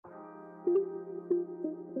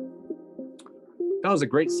That was a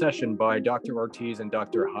great session by Dr. Ortiz and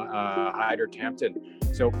Dr. Hyder Tampton.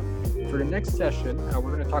 So, for the next session,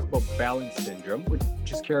 we're going to talk about Balance syndrome, which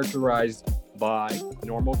is characterized by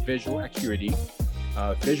normal visual acuity.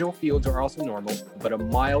 Visual fields are also normal, but a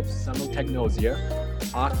mild simultagnosia,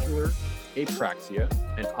 ocular apraxia,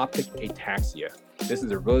 and optic ataxia. This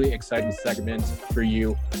is a really exciting segment for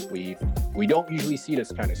you. We don't usually see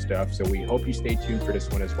this kind of stuff, so we hope you stay tuned for this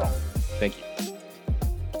one as well. Thank you.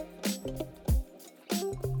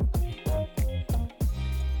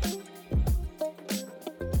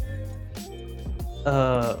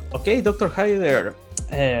 Okay, Dr. Hyder,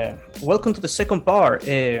 welcome to the second part.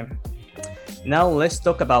 Now let's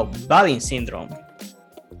talk about Balin syndrome.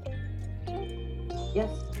 Yes,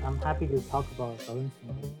 I'm happy to talk about Balin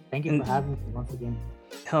syndrome. Thank you for having me once again.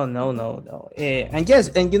 Oh, no. And yes,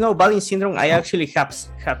 and you know, Balin syndrome, I actually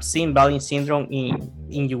have seen Balin syndrome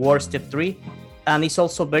in your step 3, and it's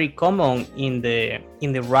also very common in the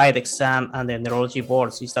RIDE exam and the neurology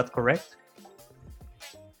boards. Is that correct?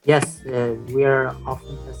 Yes, we are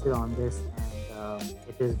often tested on this, and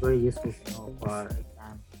it is very useful to know for our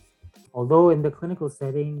exam. Although in the clinical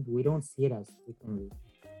setting, we don't see it as frequently.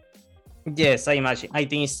 Yes, I imagine. I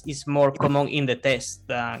think it's more common in the test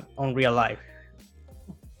than on real life.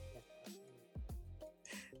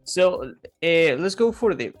 So let's go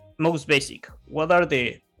for the most basic. What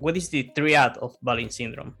is the triad of Balin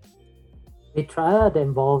syndrome? The triad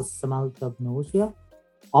involves simultagnosia,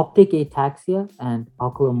 optic ataxia, and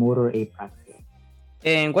oculomotor apraxia.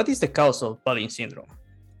 And what is the cause of Balin syndrome?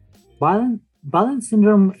 Balin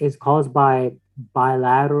syndrome is caused by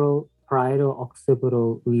bilateral parietal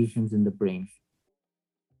occipital lesions in the brain.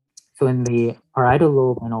 So in the parietal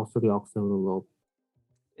lobe and also the occipital lobe.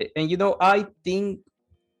 And you know, I think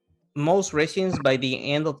most residents by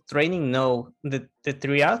the end of training know the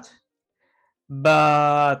triad,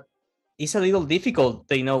 but it's a little difficult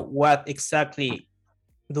to know what exactly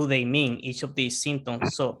do they mean, each of these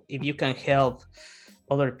symptoms. So if you can help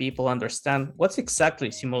other people understand what's exactly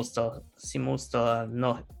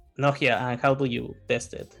simultagnosia and how do you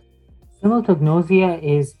test it? Simultagnosia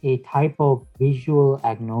is a type of visual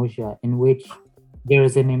agnosia in which there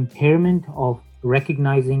is an impairment of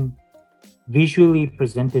recognizing visually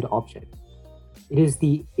presented objects. It is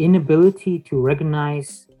the inability to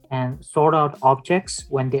recognize and sort out objects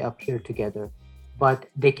when they appear together, but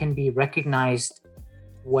they can be recognized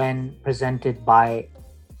when presented by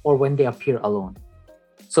or when they appear alone.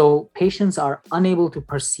 So patients are unable to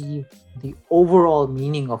perceive the overall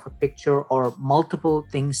meaning of a picture or multiple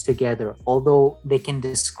things together, although they can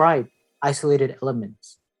describe isolated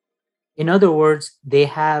elements. In other words, they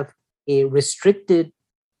have a restricted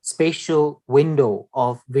spatial window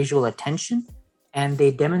of visual attention, and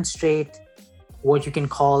they demonstrate what you can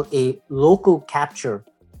call a local capture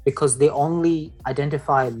because they only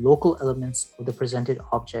identify local elements of the presented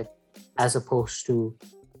object as opposed to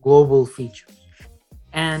global features.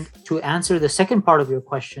 And to answer the second part of your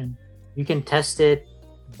question, you can test it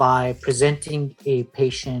by presenting a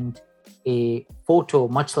patient a photo,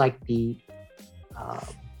 much like the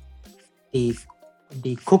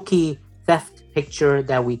cookie theft picture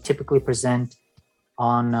that we typically present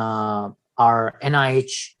on our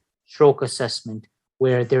NIH stroke assessment,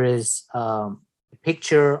 where there is a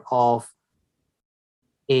picture of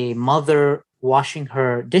a mother washing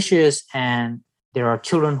her dishes and there are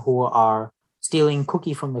children who are stealing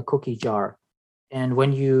cookie from the cookie jar. And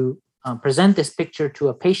when you present this picture to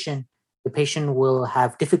a patient, the patient will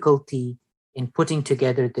have difficulty in putting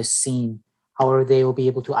together this scene. However, they will be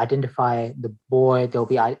able to identify the boy, they'll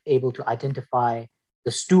be able to identify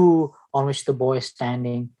the stool on which the boy is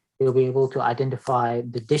standing, they'll be able to identify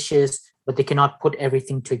the dishes, but they cannot put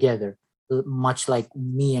everything together, much like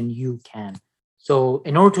me and you can. So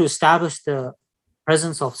in order to establish the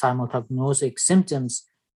presence of simultagnosic symptoms,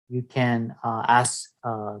 you can ask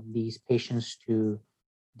these patients to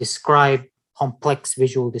describe complex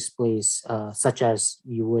visual displays, such as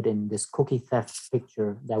you would in this cookie theft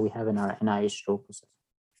picture that we have in our NIH stroke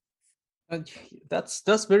assessment.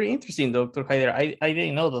 That's very interesting, Dr. Hyder. I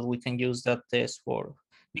didn't know that we can use that test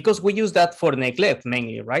because we use that for neglect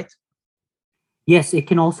mainly, right? Yes, it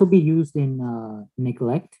can also be used in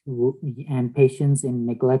neglect, and patients in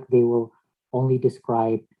neglect, they will only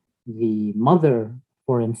describe the mother,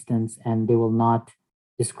 for instance, and they will not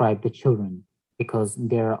describe the children because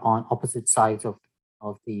they're on opposite sides of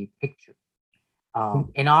the picture.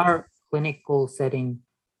 In our clinical setting,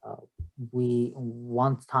 we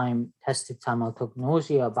one time tested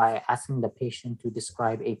simultagnosia by asking the patient to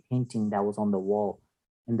describe a painting that was on the wall.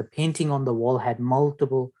 And the painting on the wall had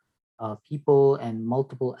multiple people and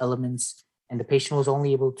multiple elements, and the patient was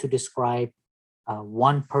only able to describe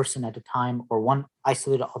one person at a time or one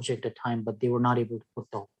isolated object at a time, but they were not able to put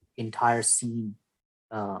the entire scene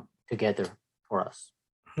together for us.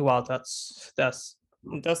 Wow, that's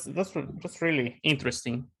really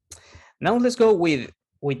interesting. Now let's go with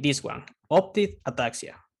this one, optic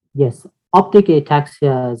ataxia. Yes, optic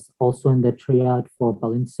ataxia is also in the triad for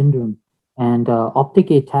Balint syndrome. And optic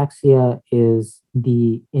ataxia is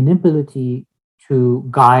the inability to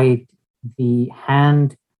guide the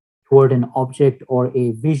hand toward an object or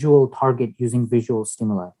a visual target using visual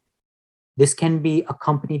stimuli. This can be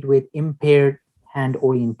accompanied with impaired hand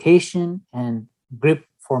orientation and grip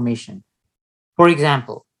formation. For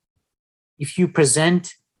example, if you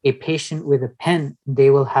present a patient with a pen, they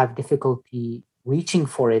will have difficulty reaching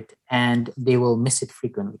for it and they will miss it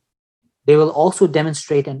frequently. They will also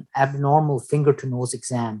demonstrate an abnormal finger to nose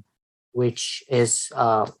exam, which is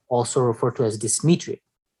also referred to as dysmetria.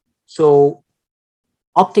 So,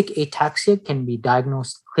 optic ataxia can be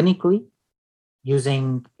diagnosed clinically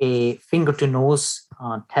using a finger to nose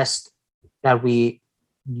test that we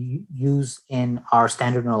use in our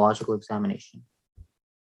standard neurological examination.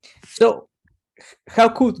 So, how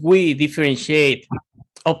could we differentiate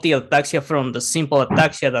optic ataxia from the simple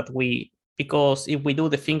ataxia that we, because if we do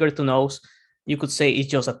the finger to nose, you could say it's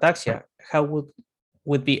just ataxia. How would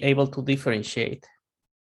we be able to differentiate?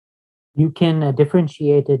 You can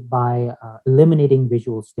differentiate it by eliminating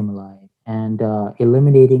visual stimuli and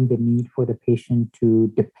eliminating the need for the patient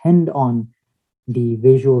to depend on the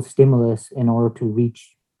visual stimulus in order to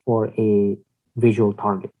reach for a visual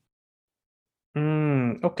target.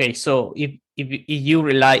 Okay, so if you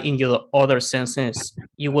rely in your other senses,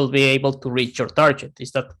 you will be able to reach your target.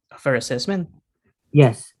 Is that a fair assessment?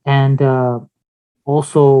 Yes, and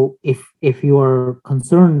also if you are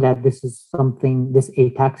concerned that this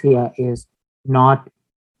ataxia is not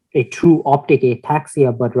a true optic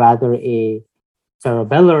ataxia but rather a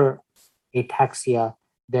cerebellar ataxia,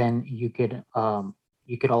 then you could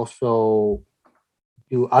also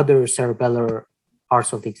do other cerebellar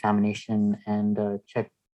parts of the examination and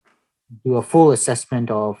do a full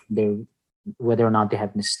assessment of whether or not they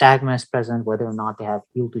have nystagmus present, whether or not they have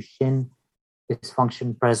heel to shin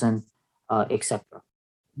dysfunction present, etc.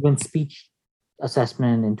 Even speech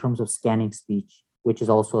assessment in terms of scanning speech, which is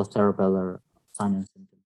also a cerebellar sign and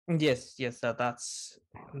symptom. Yes,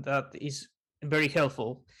 that is very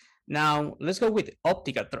helpful. Now let's go with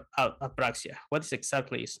optic apraxia. What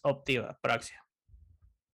exactly is optic apraxia?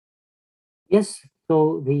 Yes,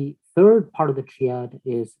 so the third part of the triad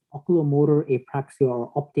is oculomotor apraxia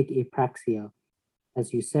or optic apraxia.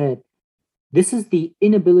 As you said, this is the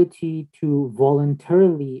inability to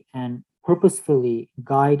voluntarily and purposefully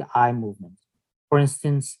guide eye movements. For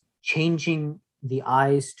instance, changing the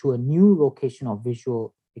eyes to a new location of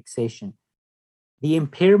visual fixation. The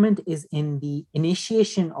impairment is in the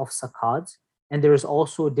initiation of saccades, and there is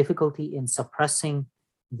also difficulty in suppressing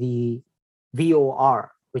the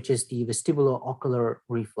VOR, which is the vestibulo-ocular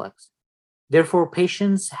reflex. Therefore,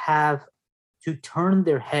 patients have to turn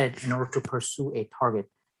their head in order to pursue a target,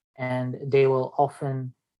 and they will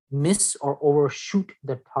often miss or overshoot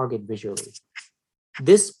the target visually.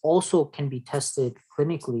 This also can be tested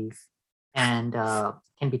clinically and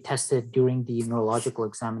can be tested during the neurological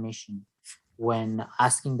examination when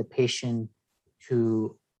asking the patient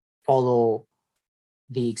to follow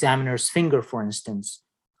the examiner's finger, for instance,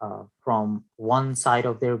 from one side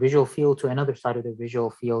of their visual field to another side of their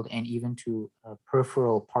visual field, and even to a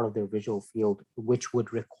peripheral part of their visual field, which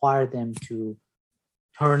would require them to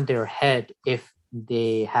turn their head if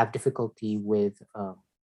they have difficulty with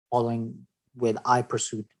following with eye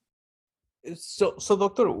pursuit. So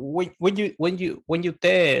doctor, when you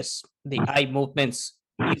test the eye movements,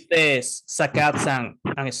 you test saccades and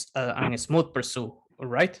smooth pursuit,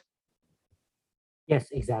 right?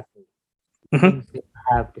 Yes, exactly. Mhm.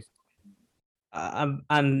 Have this.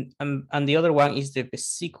 And the other one is the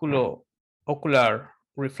vesiculo-ocular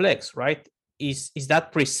reflex, right? Is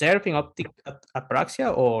that preserving optic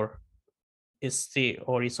apraxia, or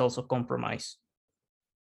is also compromised?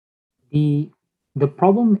 The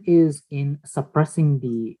problem is in suppressing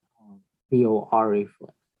the VOR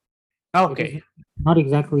reflex. Okay. Not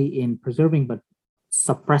exactly in preserving, but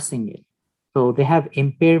suppressing it. So they have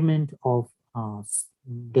impairment of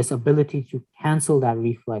this ability to cancel that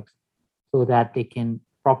reflex so that they can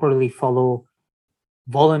properly follow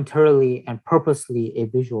voluntarily and purposely a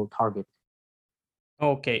visual target.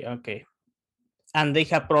 Okay. And they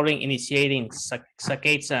have problem initiating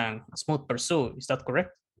saccades and smooth pursuit. Is that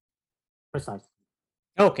correct? Precisely.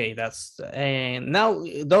 Okay, that's and now,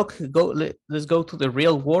 Doc, let's go to the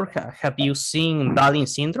real world. Have you seen Balint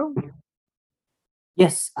syndrome?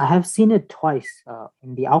 Yes, I have seen it twice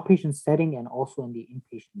in the outpatient setting and also in the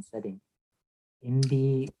inpatient setting. In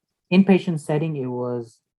the inpatient setting, it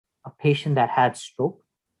was a patient that had stroke.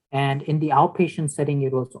 And in the outpatient setting,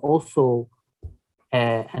 it was also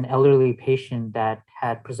an elderly patient that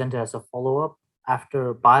had presented as a follow up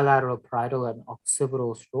after bilateral parietal and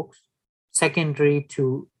occipital strokes, secondary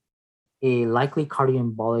to a likely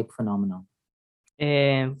cardioembolic phenomenon.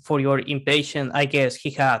 And for your inpatient, I guess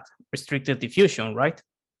he had restricted diffusion, right?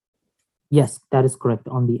 Yes, that is correct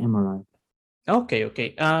on the MRI. Okay,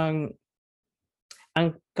 okay. And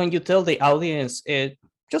can you tell the audience,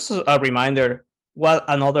 just as a reminder, what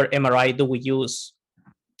another MRI do we use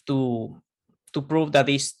to prove that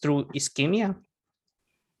it's true ischemia?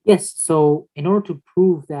 Yes, so in order to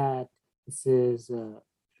prove that this is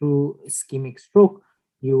true ischemic stroke,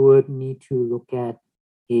 you would need to look at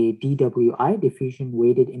a DWI, diffusion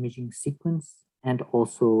weighted imaging sequence, and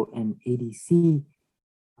also an ADC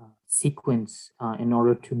sequence in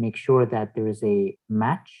order to make sure that there is a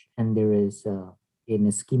match and there is an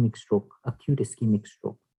ischemic stroke, acute ischemic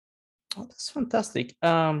stroke. Oh, that's fantastic.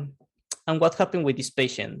 And what happened with this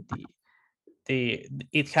patient?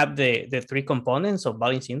 It had the three components of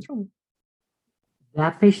Balin syndrome.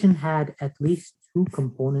 That patient had at least two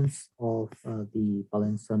components of the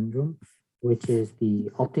Balin syndrome, which is the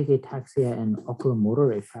optic ataxia and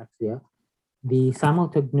oculomotor apraxia. The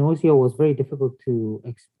simultagnosia was very difficult to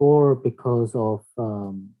explore because of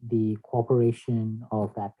the cooperation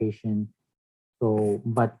of that patient. So,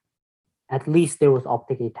 but at least there was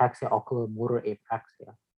optic ataxia, oculomotor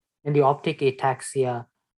apraxia. And the optic ataxia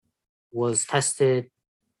was tested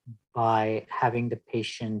by having the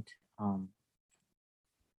patient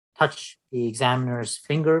touch the examiner's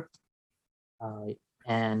finger.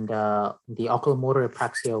 And the oculomotor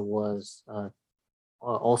apraxia was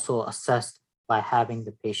also assessed by having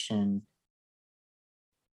the patient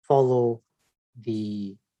follow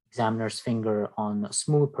the examiner's finger on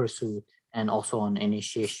smooth pursuit and also on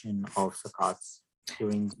initiation of saccades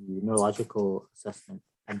during the neurological assessment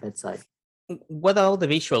at bedside. What about the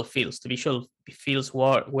visual fields? The visual fields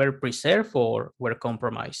were preserved or were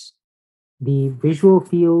compromised? The visual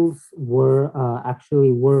fields were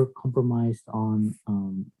actually compromised on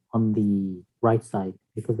the right side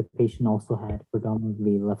because the patient also had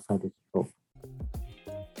predominantly left-sided stroke.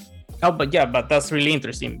 Oh, but yeah, but that's really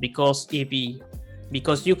interesting because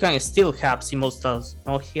because you can still have simultaneous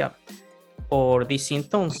or these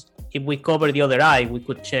symptoms. If we cover the other eye, we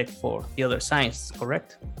could check for the other signs,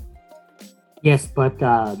 correct? Yes, but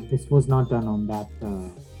this was not done on that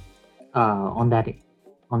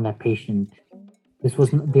patient. The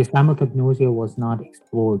simultagnosia was not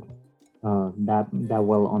explored that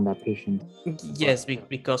well on that patient. Yes,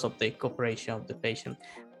 because of the cooperation of the patient.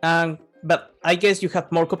 But I guess you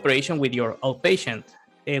have more cooperation with your outpatient,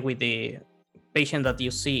 with the patient that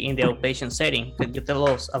you see in the outpatient setting. Can you tell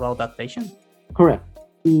us about that patient? Correct.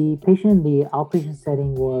 The patient in the outpatient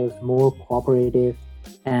setting was more cooperative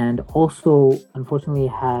and also unfortunately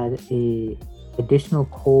had a additional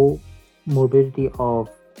comorbidity of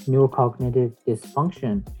neurocognitive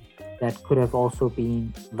dysfunction that could have also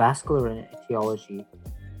been vascular in etiology.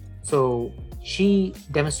 So she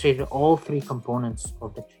demonstrated all three components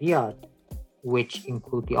of the triad, which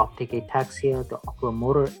include the optic ataxia, the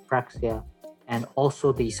oculomotor apraxia, and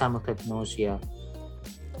also the simultagnosia.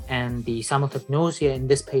 And the simultagnosia in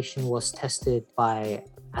this patient was tested by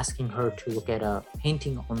asking her to look at a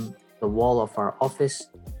painting on the wall of our office,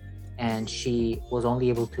 and she was only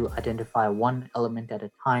able to identify one element at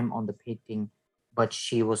a time on the painting, but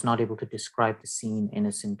she was not able to describe the scene in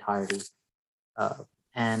its entirety.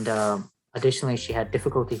 And additionally, she had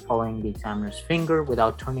difficulty following the examiner's finger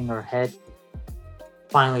without turning her head.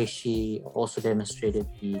 Finally, she also demonstrated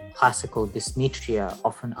the classical dysmetria,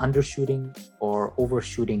 often undershooting or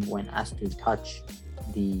overshooting when asked to touch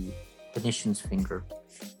the clinician's finger.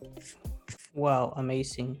 Wow,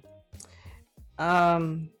 amazing.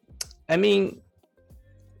 I mean,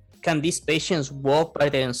 can these patients walk by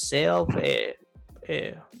themselves,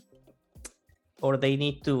 or they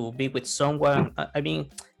need to be with someone? I mean,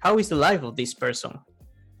 how is the life of this person?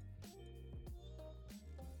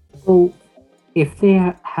 So, if they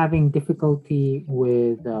are having difficulty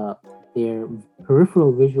with their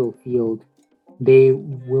peripheral visual field, they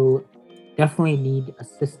will definitely need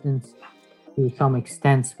assistance to some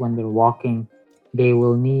extent when they're walking. They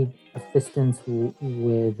will need assistance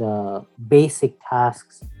with basic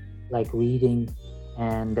tasks like reading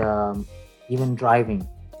and even driving.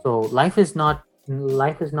 So life is not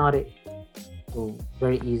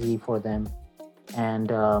very easy for them. And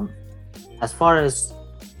as far as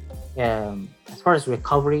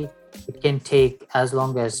recovery, it can take as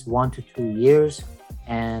long as 1 to 2 years.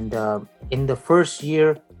 And in the first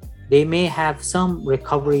year, they may have some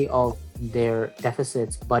recovery of their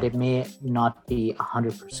deficits, but it may not be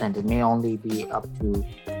 100%. It may only be up to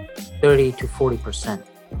 30 to 40%.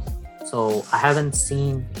 So I haven't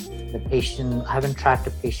seen I haven't tracked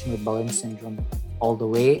a patient with Bullen syndrome all the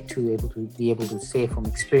way to be able to say from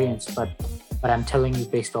experience, but I'm telling you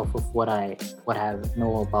based off of what I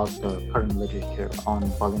know about the current literature on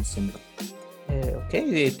Bullen syndrome.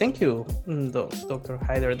 Okay, thank you, Dr.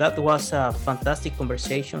 Hyder. That was a fantastic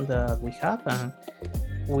conversation that we had, and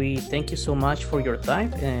we thank you so much for your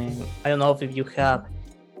time. And I don't know if you have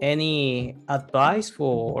any advice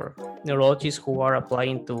for neurologists who are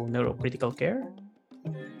applying to neurocritical care.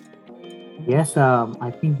 Yes, I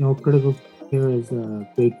think neurocritical care is a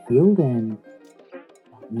great field, and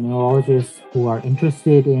neurologists who are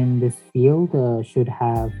interested in this field should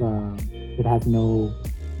have no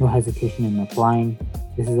hesitation in applying.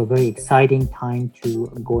 This is a very exciting time to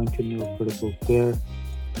go into neurocritical care,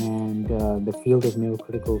 and the field of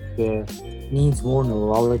neurocritical care needs more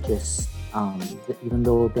neurologists. Even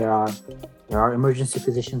though there are emergency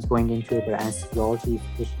physicians going into it, there are anesthesiology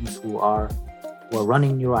physicians who are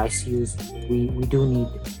running neuro ICUs. We do need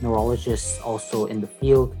neurologists also in the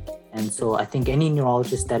field. And so I think any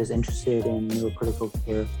neurologist that is interested in neurocritical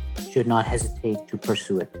care should not hesitate to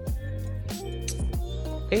pursue it.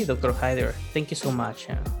 Okay, Dr. Hyder, thank you so much.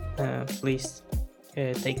 Please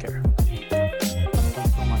take care.